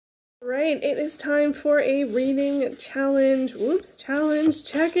Right, it is time for a reading challenge. Whoops, challenge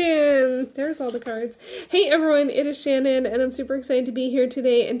check-in. There's all the cards. Hey everyone, it is Shannon, and I'm super excited to be here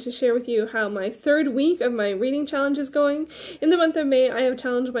today and to share with you how my third week of my reading challenge is going. In the month of May, I have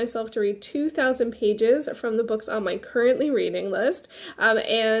challenged myself to read 2,000 pages from the books on my currently reading list,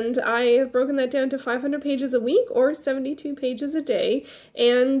 and I have broken that down to 500 pages a week or 72 pages a day,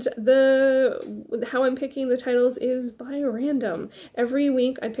 and how I'm picking the titles is by random. Every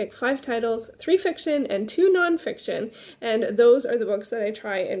week I pick 5 titles, 3 fiction and 2 nonfiction, and those are the books that I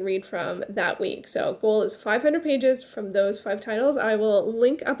try and read from that week. So goal is 500 pages from those 5 titles. I will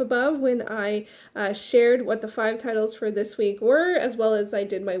link up above when I shared what the 5 titles for this week were, as well as I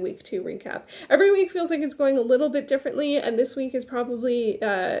did my week 2 recap. Every week feels like it's going a little bit differently, and this week is probably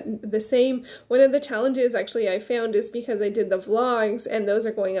the same. One of the challenges actually I found is because I did the vlogs, and those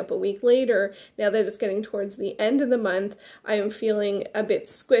are going up a week later. Now that it's getting towards the end of the month, I am feeling a bit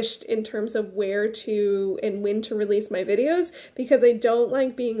squished in terms of where to and when to release my videos, because I don't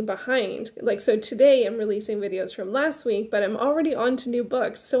like being behind. Like, so today I'm releasing videos from last week, but I'm already on to new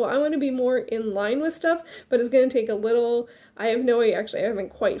books, so I want to be more in line with stuff, but it's going to take a little. I have no way, actually I haven't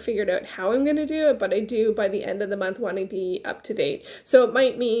quite figured out how I'm going to do it, but I do by the end of the month want to be up to date. So it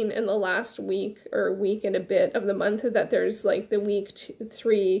might mean in the last week or week and a bit of the month that there's like the week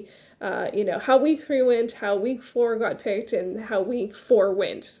 3, you know, how week 3 went, how week 4 got picked, and how week 4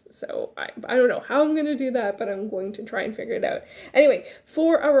 went. So I don't know how I'm going to do that, but I'm going to try and figure it out. Anyway,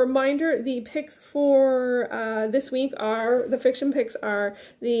 for a reminder, the picks for this week are, the fiction picks are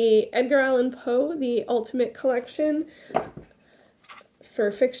the Edgar Allan Poe, the Ultimate Collection. For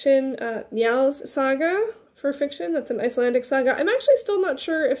fiction, Njal's Saga. For fiction, that's an Icelandic saga. I'm actually still not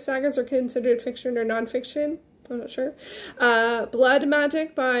sure if sagas are considered fiction or non-fiction. I'm not sure. Blood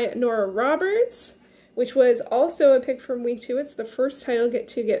Magic by Nora Roberts, which was also a pick from week 2. It's the first title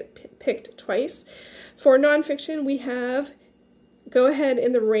to get picked twice. For nonfiction, we have Go Ahead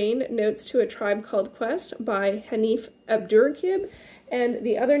in the Rain, Notes to a Tribe Called Quest by Hanif Abdurraqib. And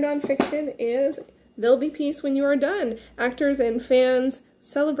the other nonfiction is There'll Be Peace When You Are Done. Actors and fans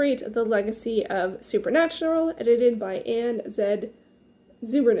celebrate the legacy of Supernatural, edited by Anne Z.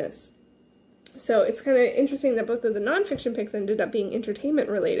 Zubernis. So it's kind of interesting that both of the nonfiction picks ended up being entertainment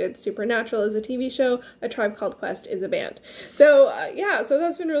related. Supernatural is a TV show, A Tribe Called Quest is a band. So yeah, so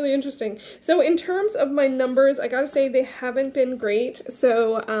that's been really interesting. So in terms of my numbers, I gotta say they haven't been great.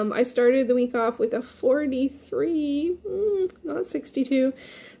 So I started the week off with a 43, not 62,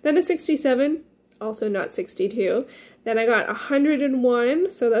 then a 67, also not 62. Then I got 101,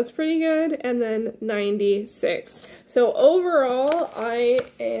 so that's pretty good, and then 96. So overall,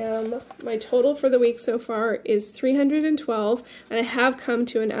 my total for the week so far is 312, and I have come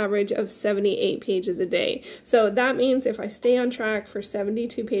to an average of 78 pages a day. So that means if I stay on track for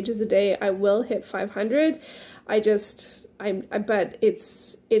 72 pages a day, I will hit 500. But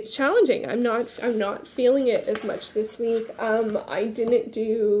it's challenging. I'm not feeling it as much this week.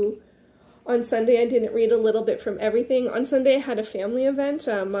 On Sunday, I didn't read a little bit from everything. On Sunday, I had a family event.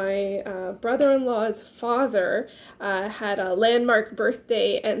 My brother-in-law's father had a landmark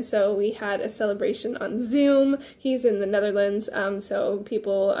birthday, and so we had a celebration on Zoom. He's in the Netherlands, so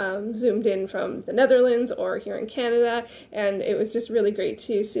people zoomed in from the Netherlands or here in Canada, and it was just really great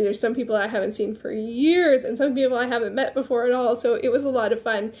to see. There's some people I haven't seen for years, and some people I haven't met before at all, so it was a lot of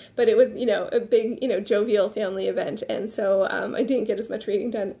fun, but it was, you know, a big, you know, jovial family event, and so I didn't get as much reading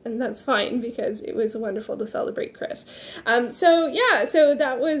done, and that's fine, because it was wonderful to celebrate Chris. So yeah, so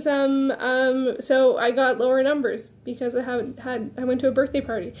that was, so I got lower numbers because I went to a birthday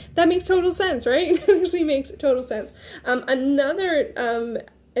party. That makes total sense, right? It actually makes total sense. Another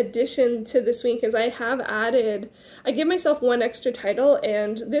addition to this week is I give myself one extra title,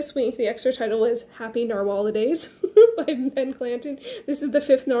 and this week the extra title was Happy Narwhalidays by Ben Clanton. This is the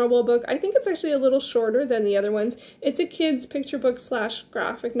 5th Narwhal book. I think it's actually a little shorter than the other ones. It's a kid's picture book /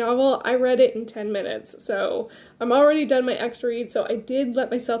 graphic novel. I read it in 10 minutes, so I'm already done my extra read, so I did let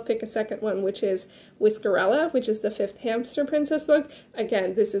myself pick a second one, which is Whiskerella, which is the 5th Hamster Princess book.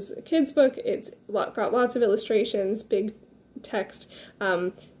 Again, this is a kid's book. It's got lots of illustrations, big text,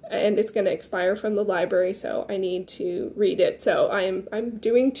 and it's going to expire from the library, so I need to read it. So I'm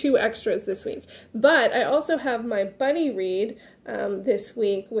doing 2 extras this week. But I also have my buddy read this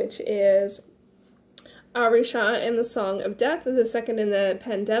week, which is Arusha and the Song of Death, the second in the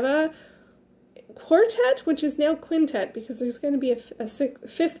Pandeva. quartet, which is now quintet, because there's going to be a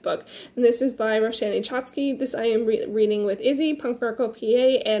fifth book, and this is by Roshani Chotsky. This I am reading with Izzy, Punk Markle PA,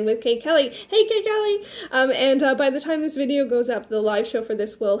 and with Kay Kelly. Hey, Kay Kelly! By the time this video goes up, the live show for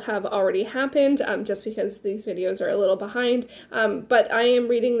this will have already happened, just because these videos are a little behind, but I am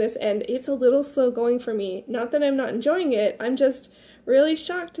reading this, and it's a little slow going for me. Not that I'm not enjoying it, I'm just really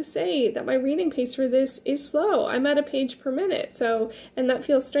shocked to say that my reading pace for this is slow. I'm at a page per minute, and that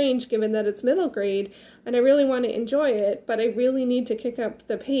feels strange given that it's middle grade, and I really want to enjoy it, but I really need to kick up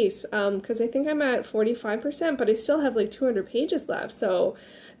the pace, because I think I'm at 45%, but I still have like 200 pages left, so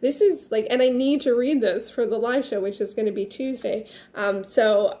this is like, and I need to read this for the live show, which is going to be Tuesday.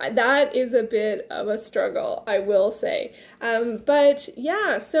 So that is a bit of a struggle, I will say. But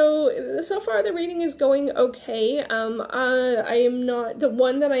yeah, so far the reading is going okay. I am not, the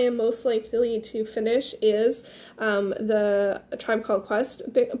one that I am most likely to finish is the Tribe Called Quest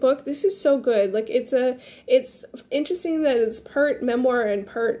book. This is so good. Like, it's interesting that it's part memoir and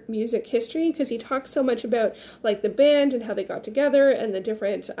part music history, because he talks so much about like the band and how they got together and the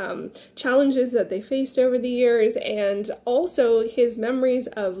different challenges that they faced over the years, and also his memories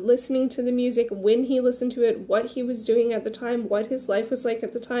of listening to the music, when he listened to it, what he was doing at the time, what his life was like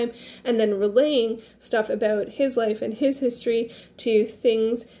at the time, and then relaying stuff about his life and his history to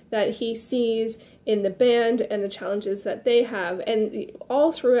things that he sees in the band and the challenges that they have. And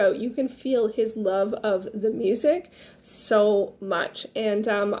all throughout you can feel his love of the music so much, and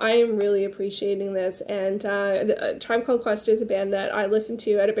I am really appreciating this. And Tribe Called Quest is a band that I listened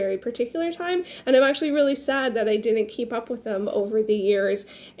to at a very particular time, and I'm actually really sad that I didn't keep up with them over the years,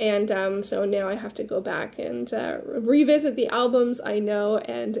 and so now I have to go back and revisit the albums I know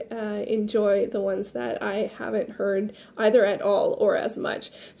and enjoy the ones that I haven't heard either at all or as much.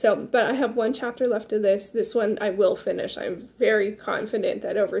 So, but I have one chapter left of this. This one I will finish. I'm very confident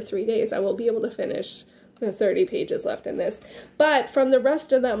that over 3 days I will be able to finish the 30 pages left in this. But from the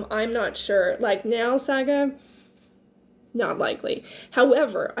rest of them, I'm not sure. Like Njal Saga, not likely.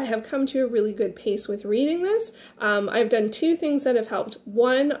 However, I have come to a really good pace with reading this. I've done two things that have helped.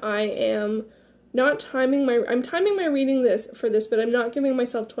 One, I am not timing I'm timing my reading for this, but I'm not giving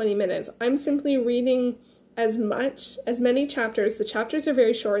myself 20 minutes. I'm simply reading as many chapters. The chapters are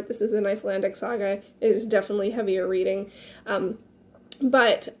very short. This is an Icelandic saga. It is definitely heavier reading.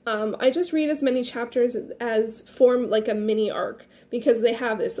 But I just read as many chapters as form like a mini arc, because they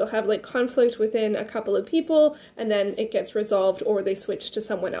have this. They'll have like conflict within a couple of people, and then it gets resolved, or they switch to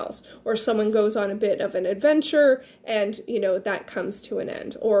someone else, or someone goes on a bit of an adventure and, you know, that comes to an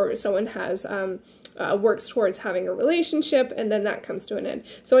end, or someone has works towards having a relationship, and then that comes to an end.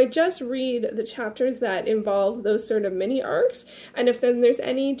 So I just read the chapters that involve those sort of mini arcs, and if then there's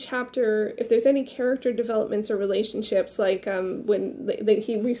any character developments or relationships, like when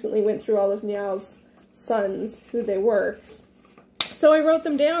he recently went through all of Njal's sons, who they were. So I wrote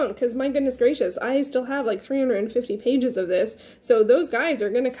them down, because my goodness gracious, I still have like 350 pages of this, so those guys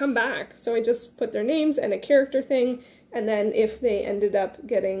are going to come back. So I just put their names and a character thing, and then if they ended up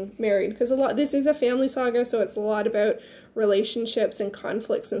getting married, because this is a family saga, so it's a lot about relationships and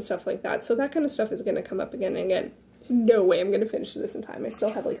conflicts and stuff like that. So that kind of stuff is going to come up again and again. There's no way I'm going to finish this in time. I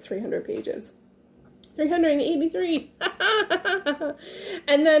still have like 300 pages. 383.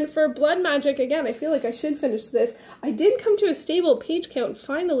 And then for Blood Magic, again, I feel like I should finish this. I did come to a stable page count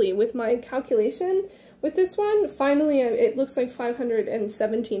finally with my calculation with this one. Finally, it looks like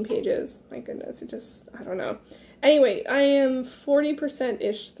 517 pages. My goodness, I don't know. Anyway, I am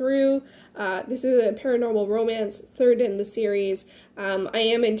 40%-ish through. This is a paranormal romance, third in the series. I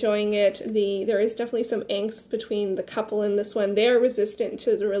am enjoying it. There is definitely some angst between the couple in this one. They are resistant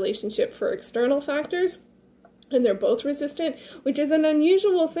to the relationship for external factors, and they're both resistant, which is an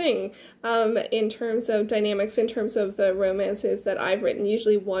unusual thing in terms of dynamics, in terms of the romances that I've written.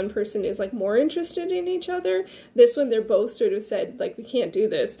 Usually one person is like more interested in each other. This one, they're both sort of said, like, we can't do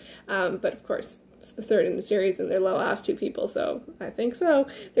this. But of course, it's the third in the series, and they're the last two people, so I think so.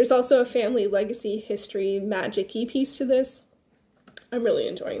 There's also a family legacy history magic-y piece to this. I'm really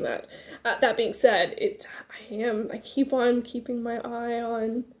enjoying that. That being said, I keep on keeping my eye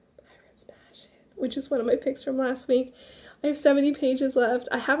on Pirate's Passion, which is one of my picks from last week. I have 70 pages left.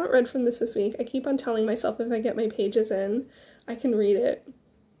 I haven't read from this week. I keep on telling myself if I get my pages in, I can read it.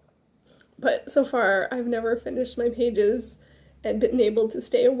 But so far, I've never finished my pages and been able to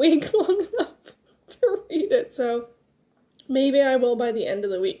stay awake long enough to read it, so maybe I will by the end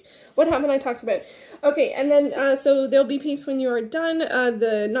of the week. What haven't I talked about? Okay, and then, so There'll Be Peace When You Are Done,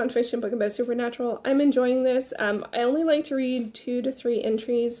 the nonfiction book about supernatural. I'm enjoying this. I only like to read 2 to 3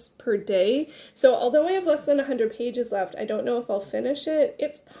 entries per day, so although I have less than 100 pages left, I don't know if I'll finish it.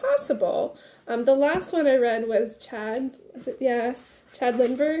 It's possible, The last one I read was Chad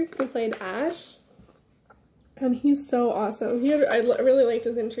Lindbergh, who played Ash. And he's so awesome. I really liked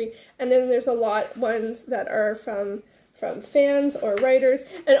his entry. And then there's a lot ones that are from fans or writers.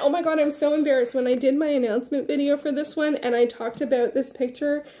 And oh my god, I'm so embarrassed. When I did my announcement video for this one and I talked about this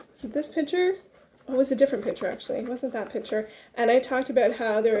picture, was it this picture? Oh, it was a different picture actually. It wasn't that picture. And I talked about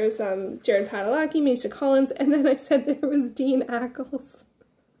how there was Jared Padalecki, Misha Collins, and then I said there was Dean Ackles.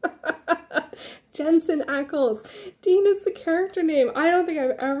 Jensen Ackles. Dean is the character name. I don't think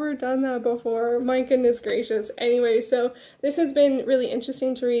I've ever done that before. My goodness gracious. Anyway, so this has been really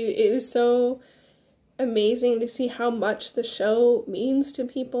interesting to read. It is so amazing to see how much the show means to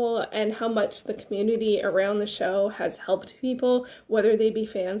people and how much the community around the show has helped people, whether they be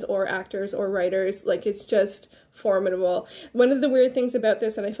fans or actors or writers. Like, it's just formidable. One of the weird things about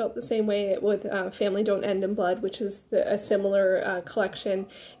this, and I felt the same way with Family Don't End in Blood, which is a similar collection,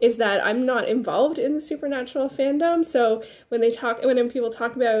 is that I'm not involved in the supernatural fandom. So when people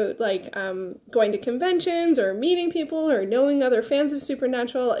talk about like going to conventions or meeting people or knowing other fans of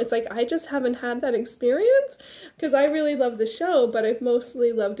supernatural, it's like I just haven't had that experience, because I really love the show, but I've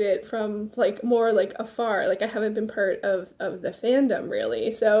mostly loved it from like more like afar. Like, I haven't been part of the fandom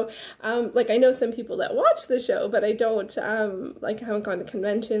really. So like, I know some people that watch the show, but I don't, like, I haven't gone to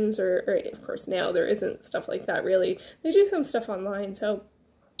conventions or of course now there isn't stuff like that really. They do some stuff online, so,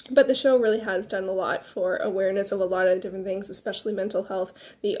 but the show really has done a lot for awareness of a lot of different things, especially mental health.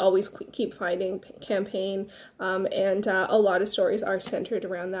 The Always Keep Fighting campaign, and a lot of stories are centered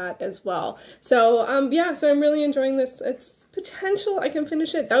around that as well. So, yeah, so I'm really enjoying this. It's potential I can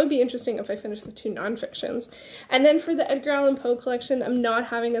finish it. That would be interesting if I finish the 2 nonfictions. And then for the Edgar Allan Poe collection, I'm not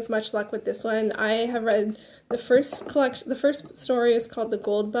having as much luck with this one. I have read the first collection. The first story is called The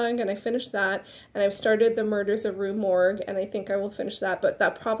Gold Bug, and I finished that, and I've started The Murders of Rue Morgue, and I think I will finish that, but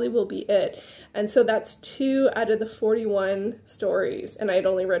that probably will be it. And so that's 2 out of the 41 stories, and I'd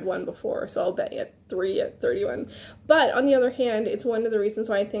only read 1 before, so I'll bet you 3 at 31. But on the other hand, it's one of the reasons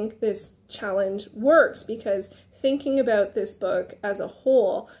why I think this challenge works, because thinking about this book as a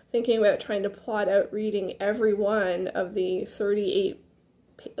whole, thinking about trying to plot out reading every one of the 38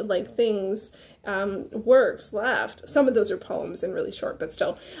 like things, works left. Some of those are poems and really short, but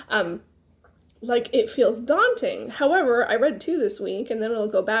still, like, it feels daunting. However, I read 2 this week, and then it'll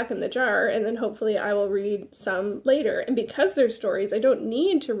go back in the jar, and then hopefully I will read some later. And because they're stories, I don't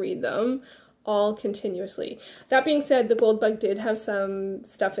need to read them all continuously. That being said, The Gold Bug did have some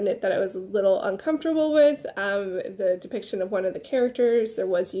stuff in it that I was a little uncomfortable with. The depiction of one of the characters, there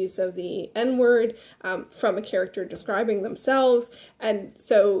was use of the N-word from a character describing themselves, and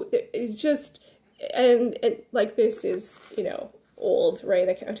so it's just, and like, this is, you know, old, right?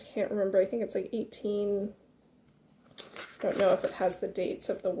 I can't remember. I think it's like 18. I don't know if it has the dates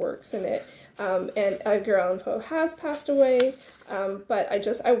of the works in it. And Edgar Allan Poe has passed away, but I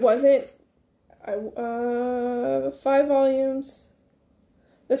wasn't. 5 volumes.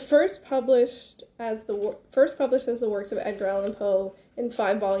 The first published as the works of Edgar Allan Poe in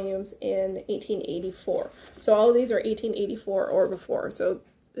 5 volumes in 1884. So all of these are 1884 or before. So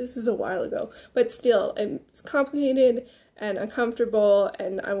this is a while ago, but still, it's complicated and uncomfortable,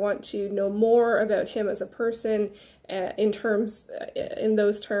 and I want to know more about him as a person in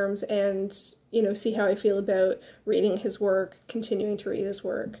those terms, and, you know, see how I feel about reading his work, continuing to read his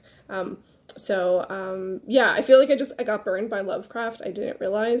work. So, yeah, I feel like I got burned by Lovecraft. I didn't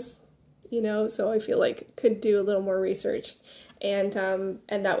realize, you know, so I feel like could do a little more research, and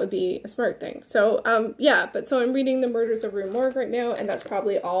that would be a smart thing. So, yeah, but so I'm reading The Murders of Rue Morgue right now, and that's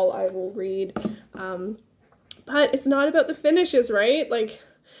probably all I will read. But it's not about the finishes, right? Like,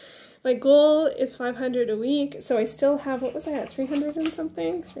 my goal is 500 a week, so I still have, what was I at, 300 and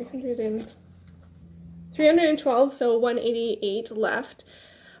something? 312, so 188 left.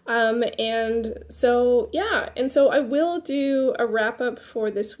 And so, yeah, and so I will do a wrap up for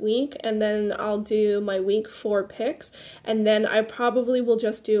this week, and then I'll do my week 4 picks, and then I probably will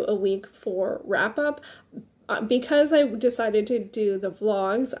just do a week 4 wrap up. Because I decided to do the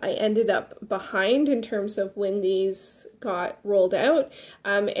vlogs, I ended up behind in terms of when these got rolled out,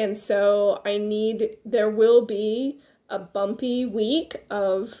 and so there will be a bumpy week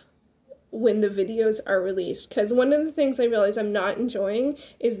of when the videos are released, because one of the things I realize I'm not enjoying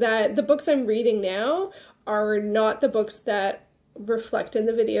is that the books I'm reading now are not the books that reflect in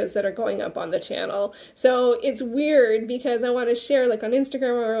the videos that are going up on the channel. So it's weird because I want to share like on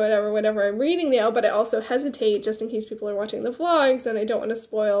Instagram or whatever I'm reading now, but I also hesitate just in case people are watching the vlogs and I don't want to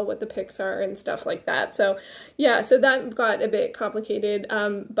spoil what the pics are and stuff like that. So yeah, so that got a bit complicated,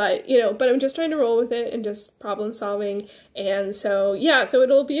 but you know, but I'm just trying to roll with it and just problem solving. And so yeah, so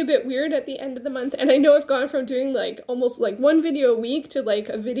it'll be a bit weird at the end of the month. And I know I've gone from doing like almost like one video a week to like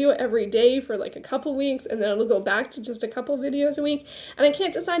a video every day for like a couple weeks, and then it'll go back to just a couple videos a week. And I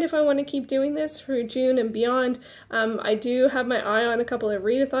can't decide if I want to keep doing this for June and beyond. I do have my eye on a couple of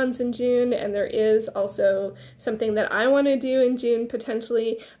readathons in June, and there is also something that I want to do in June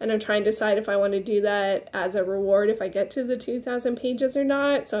potentially, and I'm trying to decide if I want to do that as a reward if I get to the 2,000 pages or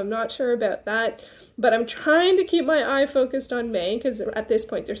not, so I'm not sure about that. But I'm trying to keep my eye focused on May, because at this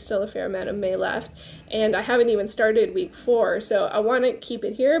point there's still a fair amount of May left, and I haven't even started week 4, so I want to keep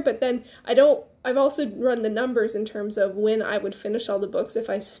it here, but then I've also run the numbers in terms of when I would finish all the books if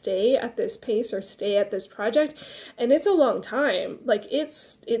I stay at this pace or stay at this project, and it's a long time. Like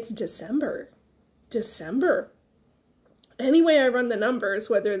it's December. Anyway, I run the numbers,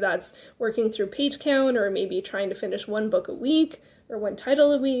 whether that's working through page count or maybe trying to finish one book a week or one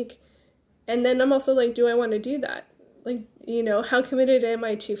title a week. And then I'm also like, do I want to do that? Like, you know, how committed am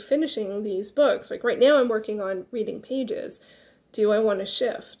I to finishing these books? Like right now I'm working on reading pages. Do I want to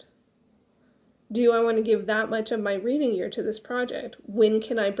shift? Do I want to give that much of my reading year to this project? When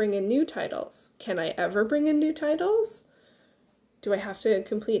can I bring in new titles? Can I ever bring in new titles? Do I have to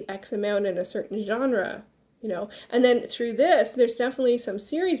complete X amount in a certain genre? You know, and then through this, there's definitely some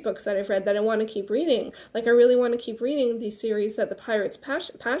series books that I've read that I want to keep reading. Like I really want to keep reading the series that the Pirate's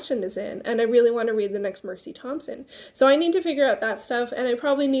Passion is in, and I really want to read the next Mercy Thompson. So I need to figure out that stuff, and I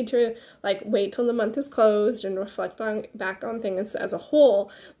probably need to like wait till the month is closed and reflect back on things as a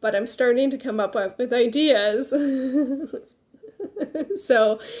whole, but I'm starting to come up with ideas.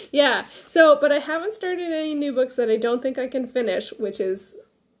 So yeah, but I haven't started any new books that I don't think I can finish, which is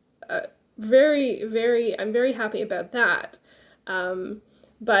I'm very happy about that.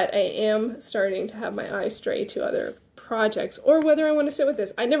 But I am starting to have my eye stray to other projects, or whether I want to sit with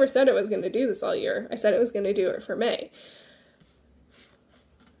this. I never said I was going to do this all year. I said I was going to do it for May.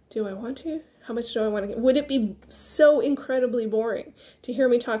 Do I want to? How much do I want to get? Would it be so incredibly boring to hear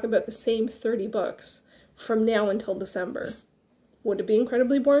me talk about the same 30 books from now until December? Would it be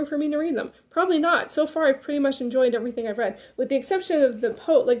incredibly boring for me to read them? Probably not. So far, I've pretty much enjoyed everything I've read, with the exception of the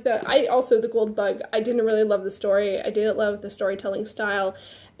the Gold Bug. I didn't really love the story. I didn't love the storytelling style,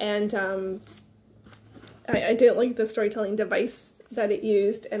 and I didn't like the storytelling device that it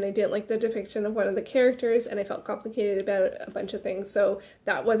used, and I didn't like the depiction of one of the characters, and I felt complicated about a bunch of things, so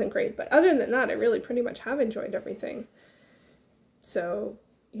that wasn't great. But other than that, I really pretty much have enjoyed everything. So,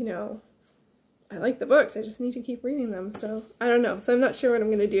 you know, I like the books, I just need to keep reading them, so I don't know. So I'm not sure what I'm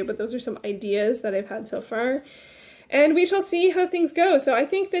going to do, but those are some ideas that I've had so far. And we shall see how things go. So I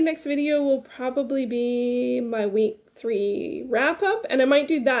think the next video will probably be my week 3 wrap-up, and I might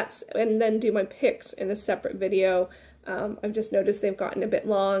do that and then do my picks in a separate video. I've just noticed they've gotten a bit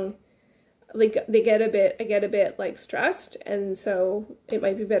long. Like I get a bit like stressed, and so it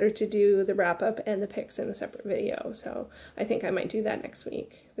might be better to do the wrap-up and the picks in a separate video. So I think I might do that next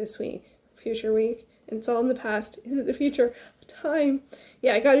week, this week. Future week. It's all in the past. Is it the future? Time.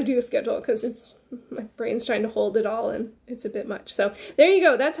 Yeah, I got to do a schedule because my brain's trying to hold it all, and it's a bit much. So there you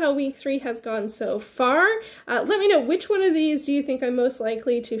go. That's how week 3 has gone so far. Let me know, which one of these do you think I'm most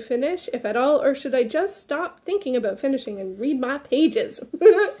likely to finish, if at all, or should I just stop thinking about finishing and read my pages?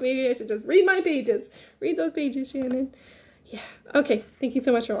 Maybe I should just read my pages. Read those pages, Shannon. Yeah. Okay. Thank you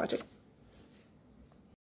so much for watching.